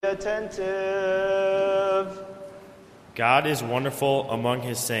Attentive. God is wonderful among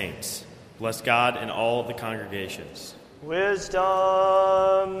his saints. Bless God in all the congregations.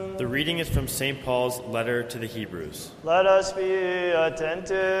 Wisdom. The reading is from St. Paul's letter to the Hebrews. Let us be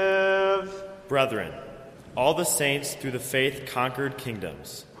attentive. Brethren, all the saints through the faith conquered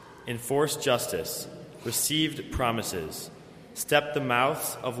kingdoms, enforced justice, received promises, stepped the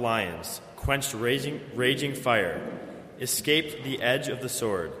mouths of lions, quenched raging fire, escaped the edge of the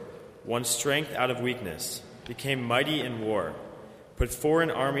sword, won strength out of weakness, became mighty in war, put foreign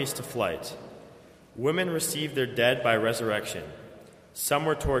armies to flight. Women received their dead by resurrection. Some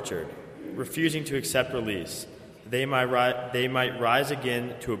were tortured, refusing to accept release. They might rise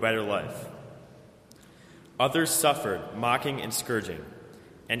again to a better life. Others suffered mocking and scourging,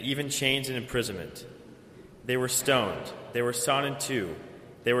 and even chains and imprisonment. They were stoned, they were sawn in two,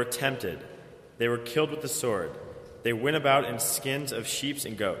 they were tempted, they were killed with the sword. They went about in skins of sheep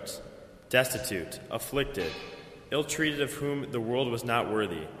and goats, destitute, afflicted, ill-treated, of whom the world was not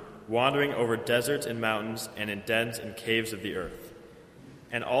worthy, wandering over deserts and mountains and in dens and caves of the earth.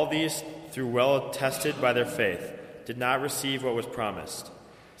 And all these, through well attested by their faith, did not receive what was promised,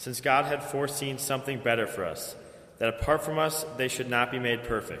 since God had foreseen something better for us, that apart from us they should not be made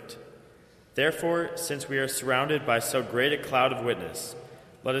perfect. Therefore, since we are surrounded by so great a cloud of witness,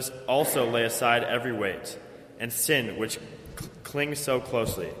 let us also lay aside every weight and sin which clings so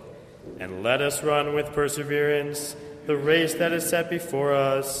closely, and let us run with perseverance the race that is set before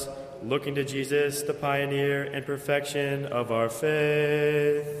us, looking to Jesus, the pioneer and perfection of our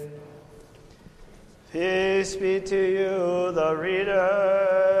faith. Peace be to you, the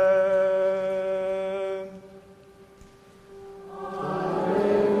reader.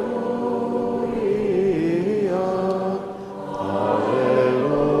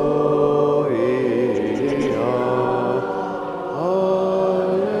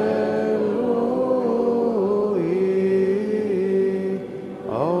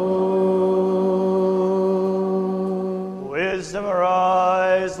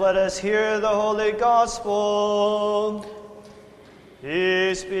 Hear the Holy Gospel.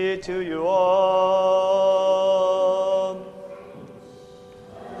 Peace be to you all.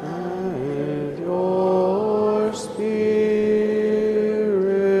 And your spirit.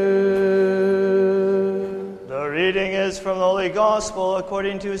 The reading is from the Holy Gospel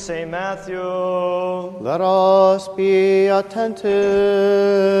according to St. Matthew. Let us be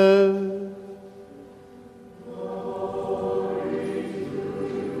attentive.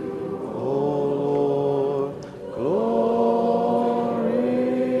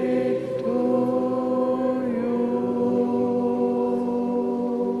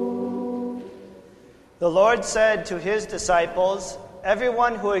 The Lord said to his disciples,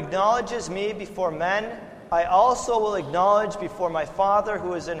 "Everyone who acknowledges me before men, I also will acknowledge before my Father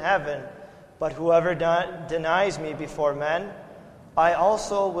who is in heaven. But whoever denies me before men, I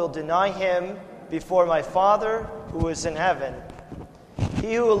also will deny him before my Father who is in heaven.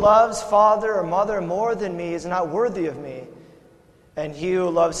 He who loves father or mother more than me is not worthy of me, and he who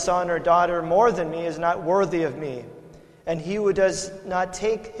loves son or daughter more than me is not worthy of me. And he who does not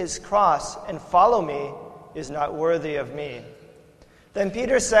take his cross and follow me is not worthy of me." Then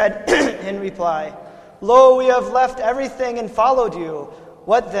Peter said in reply, "Lo, we have left everything and followed you.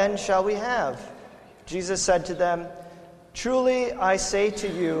 What then shall we have?" Jesus said to them, "Truly I say to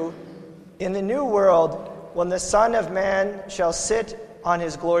you, in the new world, when the Son of Man shall sit on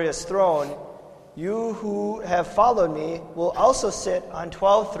his glorious throne, you who have followed me will also sit on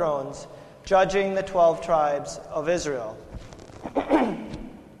 12 thrones, judging the 12 tribes of Israel.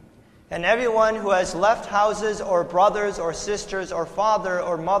 And everyone who has left houses or brothers or sisters or father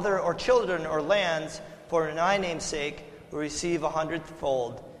or mother or children or lands for my name's sake will receive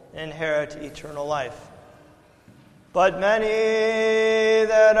 100-fold and inherit eternal life. But many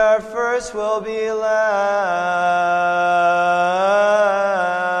that are first will be last,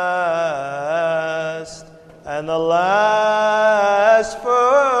 and the last first.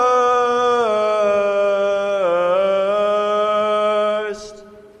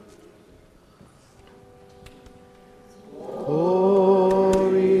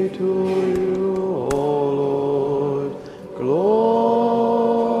 Glory to you, O Lord. Glory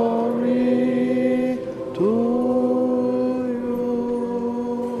to you.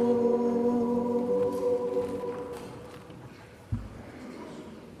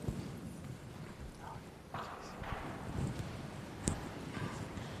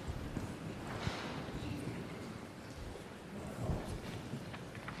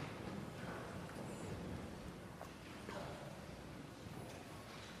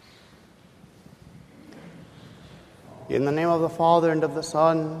 In the name of the Father, and of the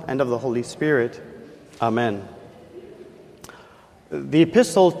Son, and of the Holy Spirit. Amen. The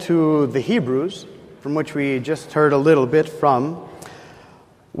epistle to the Hebrews, from which we just heard a little bit from,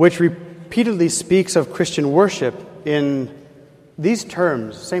 which repeatedly speaks of Christian worship in these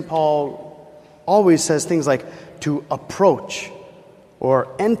terms. St. Paul always says things like to approach, or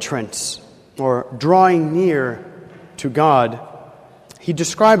entrance, or drawing near to God. He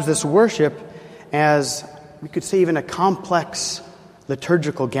describes this worship as, we could say, even a complex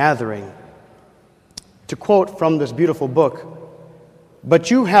liturgical gathering. To quote from this beautiful book,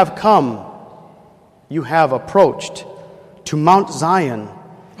 "But you have come, you have approached to Mount Zion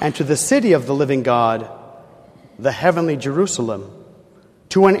and to the city of the living God, the heavenly Jerusalem,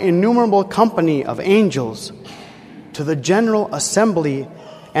 to an innumerable company of angels, to the general assembly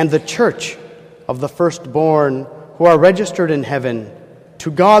and the church of the firstborn who are registered in heaven,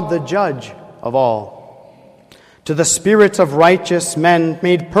 to God the judge of all, to the spirits of righteous men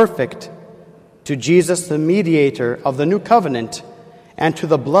made perfect, to Jesus the mediator of the new covenant, and to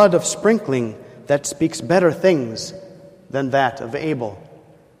the blood of sprinkling that speaks better things than that of Abel."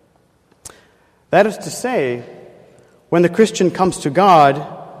 That is to say, when the Christian comes to God,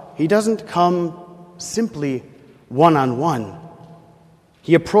 he doesn't come simply one-on-one.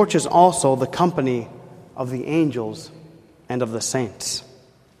 He approaches also the company of the angels and of the saints.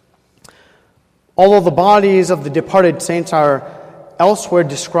 Although the bodies of the departed saints are elsewhere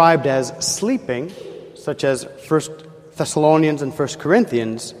described as sleeping, such as 1 Thessalonians and 1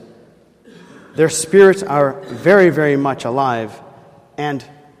 Corinthians, their spirits are very, very much alive and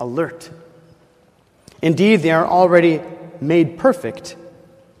alert. Indeed, they are already made perfect,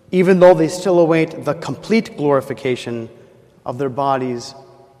 even though they still await the complete glorification of their bodies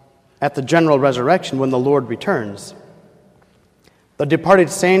at the general resurrection when the Lord returns. The departed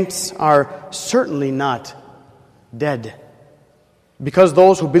saints are certainly not dead, because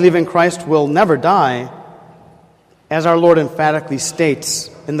those who believe in Christ will never die, as our Lord emphatically states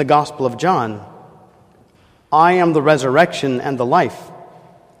in the Gospel of John, "I am the resurrection and the life.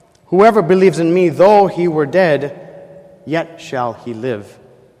 Whoever believes in me, though he were dead, yet shall he live."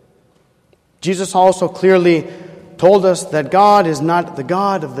 Jesus also clearly told us that God is not the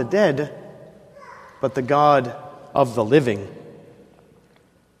God of the dead, but the God of the living.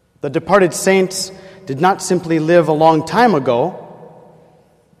 The departed saints did not simply live a long time ago,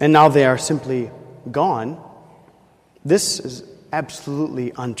 and now they are simply gone. This is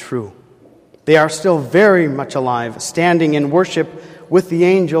absolutely untrue. They are still very much alive, standing in worship with the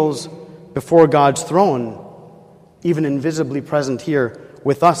angels before God's throne, even invisibly present here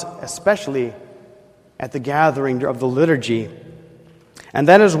with us, especially at the gathering of the liturgy. And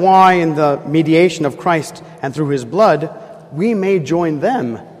that is why in the mediation of Christ and through his blood, we may join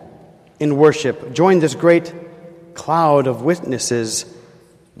them in worship, join this great cloud of witnesses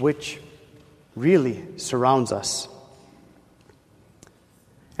which really surrounds us.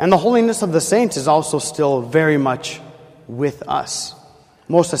 And the holiness of the saints is also still very much with us,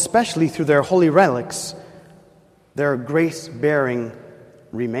 most especially through their holy relics, their grace-bearing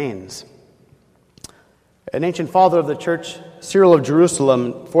remains. An ancient father of the church, Cyril of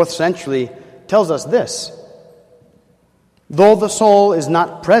Jerusalem, 4th century, tells us this: "Though the soul is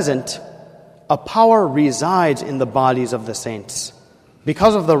not present, a power resides in the bodies of the saints,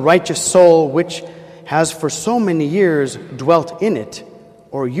 because of the righteous soul which has for so many years dwelt in it,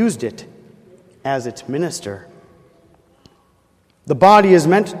 or used it as its minister." The body is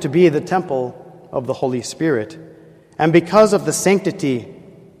meant to be the temple of the Holy Spirit, and because of the sanctity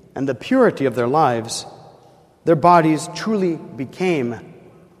and the purity of their lives, their bodies truly became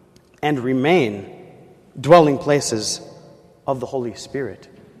and remain dwelling places of the Holy Spirit.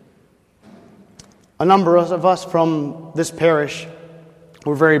 A number of us from this parish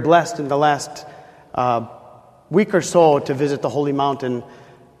were very blessed in the last week or so to visit the holy mountain,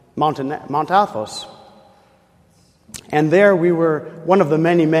 Mount Athos. And there we were, one of the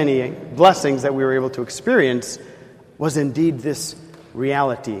many, many blessings that we were able to experience was indeed this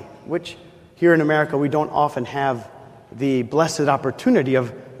reality, which here in America we don't often have the blessed opportunity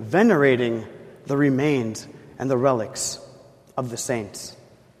of venerating the remains and the relics of the saints.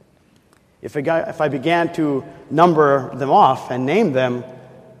 If I began to number them off and name them,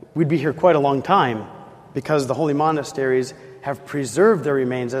 we'd be here quite a long time, because the holy monasteries have preserved their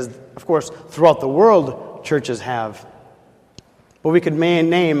remains, as, of course, throughout the world churches have. But we could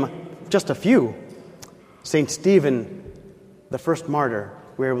name just a few. St. Stephen, the first martyr,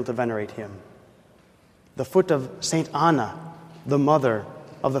 we were able to venerate him. The foot of St. Anna, the mother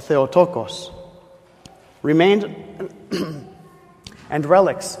of the Theotokos. Remains and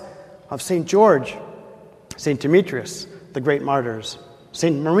relics of St. George, St. Demetrius, the great martyrs,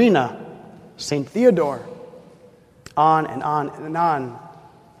 St. Marina, St. Theodore, on and on and on.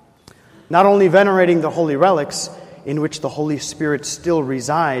 Not only venerating the holy relics in which the Holy Spirit still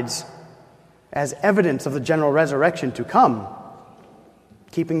resides as evidence of the general resurrection to come,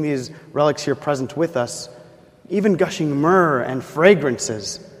 keeping these relics here present with us, even gushing myrrh and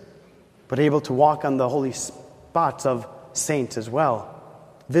fragrances, but able to walk on the holy spots of saints as well,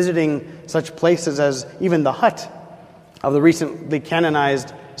 visiting such places as even the hut of the recently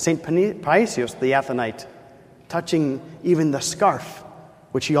canonized St. Paisios the Athonite, touching even the scarf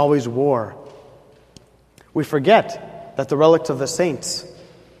which he always wore. We forget that the relics of the saints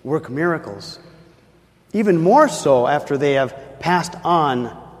work miracles, even more so after they have passed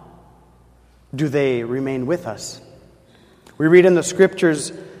on do they remain with us. We read in the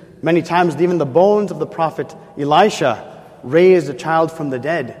scriptures many times that even the bones of the prophet Elisha raised a child from the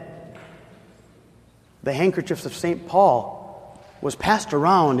dead. The handkerchiefs of St. Paul was passed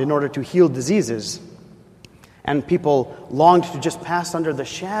around in order to heal diseases, and people longed to just pass under the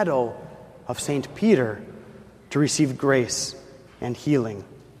shadow of St. Peter to receive grace and healing.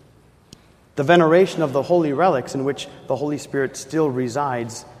 The veneration of the holy relics in which the Holy Spirit still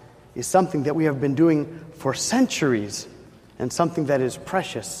resides is something that we have been doing for centuries, and something that is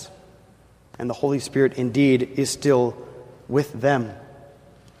precious. And the Holy Spirit indeed is still with them.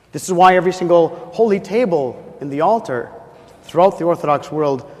 This is why every single holy table in the altar throughout the Orthodox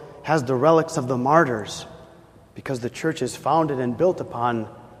world has the relics of the martyrs, because the church is founded and built upon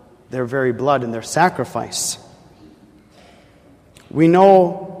their very blood and their sacrifice. We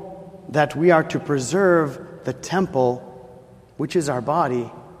know that we are to preserve the temple, which is our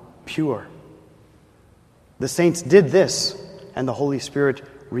body, pure. The saints did this, and the Holy Spirit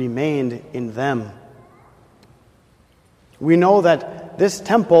remained in them. We know that this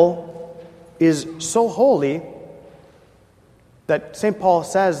temple is so holy that St. Paul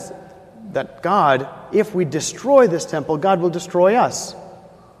says that God, if we destroy this temple, God will destroy us.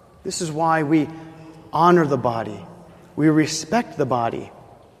 This is why we honor the body. We respect the body.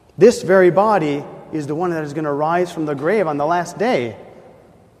 This very body is the one that is going to rise from the grave on the last day,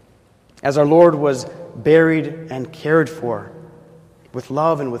 as our Lord was buried and cared for with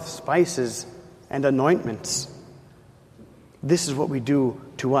love and with spices and anointments. This is what we do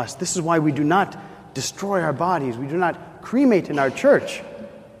to us. This is why we do not destroy our bodies. We do not cremate in our church.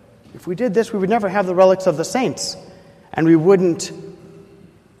 If we did this, we would never have the relics of the saints, and we wouldn't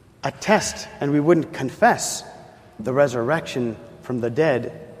attest and we wouldn't confess the resurrection from the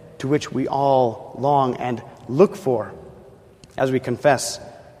dead to which we all long and look for as we confess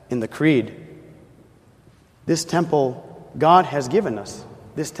in the Creed. This temple God has given us.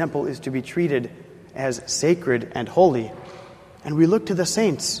 This temple is to be treated as sacred and holy. And we look to the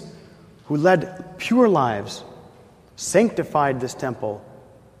saints who led pure lives, sanctified this temple,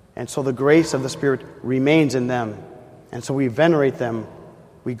 and so the grace of the Spirit remains in them. And so we venerate them,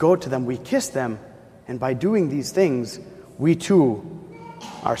 we go to them, we kiss them, and by doing these things, we too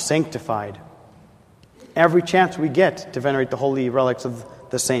are sanctified. Every chance we get to venerate the holy relics of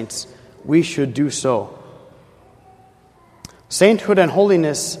the saints, we should do so. Sainthood and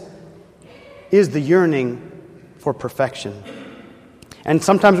holiness is the yearning for perfection. And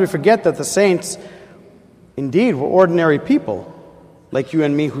sometimes we forget that the saints indeed were ordinary people, like you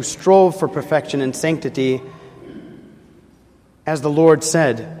and me, who strove for perfection and sanctity. As the Lord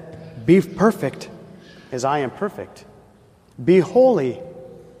said, "Be perfect as I am perfect. Be holy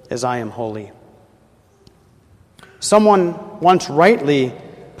as I am holy." Someone once rightly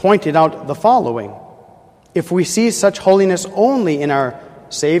pointed out the following: if we see such holiness only in our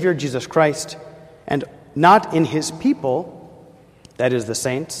Savior, Jesus Christ, and not in His people, that is, the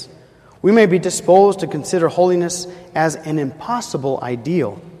saints, we may be disposed to consider holiness as an impossible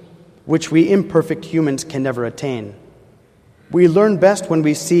ideal, which we imperfect humans can never attain. We learn best when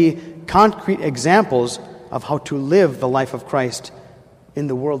we see concrete examples of how to live the life of Christ in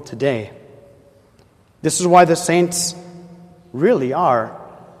the world today. This is why the saints really are,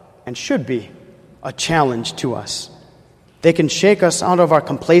 and should be, a challenge to us. They can shake us out of our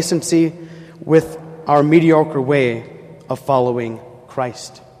complacency with our mediocre way of following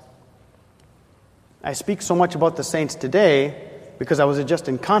Christ. I speak so much about the saints today because I was just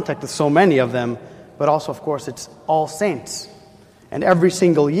in contact with so many of them, but also, of course, it's All Saints. And every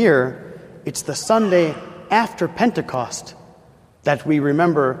single year, it's the Sunday after Pentecost that we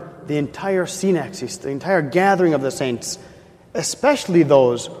remember the entire synexis, the entire gathering of the saints, especially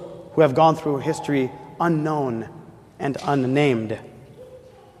those who have gone through history unknown and unnamed.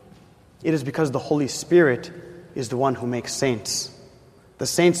 It is because the Holy Spirit is the one who makes saints. The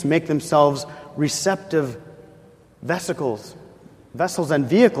saints make themselves receptive vessels and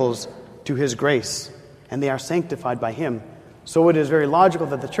vehicles to His grace, and they are sanctified by Him. So it is very logical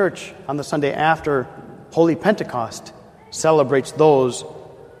that the church, on the Sunday after Holy Pentecost, celebrates those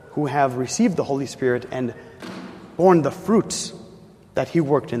who have received the Holy Spirit and borne the fruits that He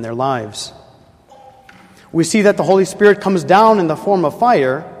worked in their lives. We see that the Holy Spirit comes down in the form of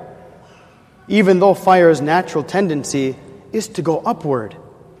fire, even though fire's natural tendency is to go upward.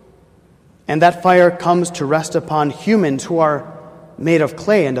 And that fire comes to rest upon humans who are made of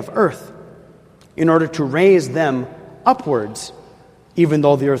clay and of earth, in order to raise them upwards, even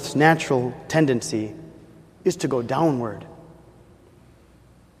though the earth's natural tendency is to go downward.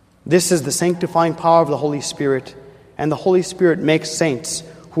 This is the sanctifying power of the Holy Spirit, and the Holy Spirit makes saints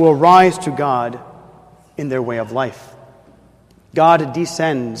who arise to God in their way of life. God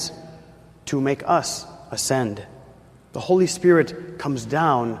descends to make us ascend. The Holy Spirit comes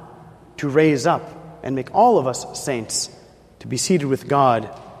down to raise up and make all of us saints, to be seated with God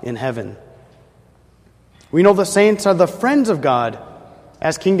in heaven. We know the saints are the friends of God,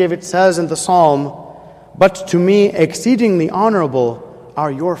 as King David says in the psalm, "But to me exceedingly honorable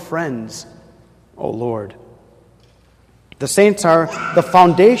are your friends, O Lord." The saints are the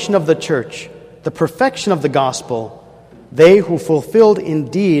foundation of the church, the perfection of the gospel, they who fulfilled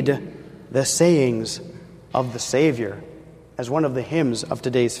indeed the sayings of the Savior, as one of the hymns of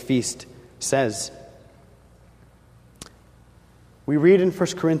today's feast says. We read in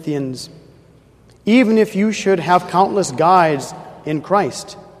 1 Corinthians, "Even if you should have countless guides in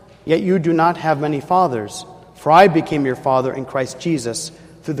Christ, yet you do not have many fathers, for I became your father in Christ Jesus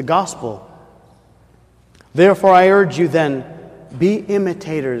through the gospel. Therefore I urge you then, be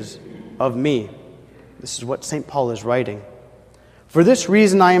imitators of me." This is what St. Paul is writing. "For this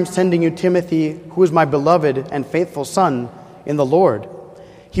reason I am sending you Timothy, who is my beloved and faithful son in the Lord.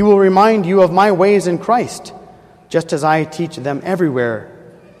 He will remind you of my ways in Christ, just as I teach them everywhere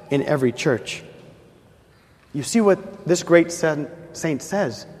in every church." You see what this great saint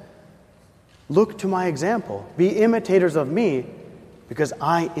says. Look to my example. Be imitators of me, because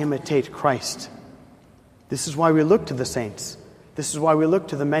I imitate Christ. This is why we look to the saints. This is why we look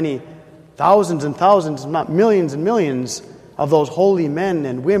to the many thousands and thousands, not millions and millions, of those holy men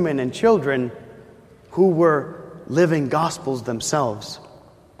and women and children who were living gospels themselves,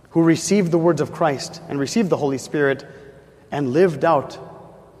 who received the words of Christ and received the Holy Spirit and lived out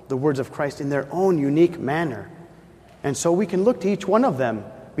the words of Christ in their own unique manner. And so we can look to each one of them,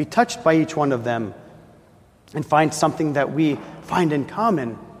 be touched by each one of them, and find something that we find in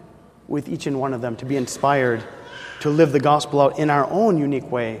common with each and one of them, to be inspired to live the gospel out in our own unique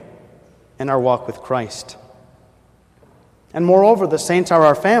way in our walk with Christ. And moreover, the saints are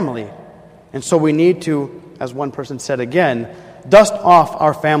our family, and so we need to, as one person said again, dust off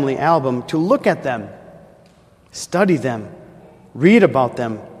our family album to look at them, study them, read about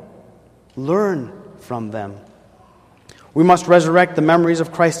them, learn from them. We must resurrect the memories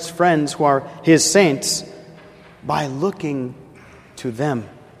of Christ's friends who are His saints by looking to them.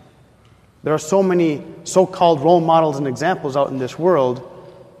 There are so many so-called role models and examples out in this world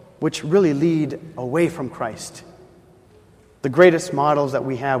which really lead away from Christ. The greatest models that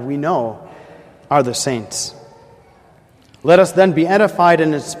we have, we know, are the saints. Let us then be edified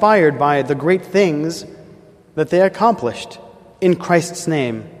and inspired by the great things that they accomplished in Christ's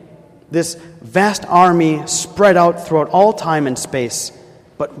name. This vast army spread out throughout all time and space,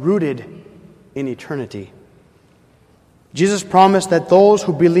 but rooted in eternity. Jesus promised that those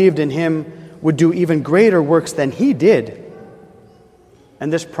who believed in Him would do even greater works than He did.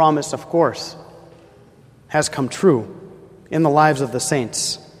 And this promise, of course, has come true in the lives of the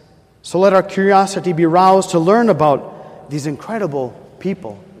saints. So let our curiosity be roused to learn about these incredible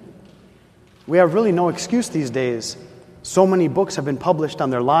people. We have really no excuse these days. So many books have been published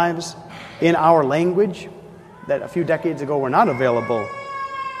on their lives in our language that a few decades ago were not available.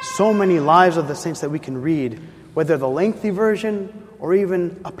 So many lives of the saints that we can read, whether the lengthy version or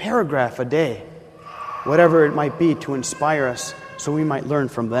even a paragraph a day, whatever it might be, to inspire us so we might learn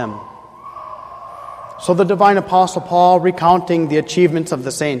from them. So the divine Apostle Paul, recounting the achievements of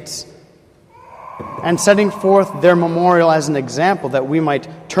the saints and setting forth their memorial as an example that we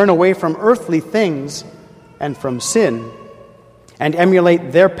might turn away from earthly things and from sin and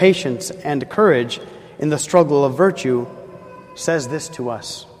emulate their patience and courage in the struggle of virtue, says this to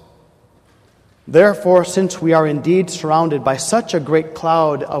us. Therefore, since we are indeed surrounded by such a great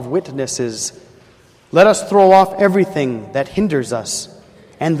cloud of witnesses, let us throw off everything that hinders us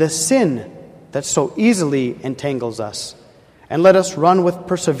and the sin that so easily entangles us, and let us run with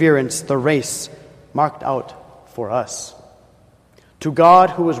perseverance the race marked out for us. To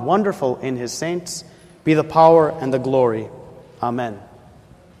God, who is wonderful in His saints, be the power and the glory. Amen.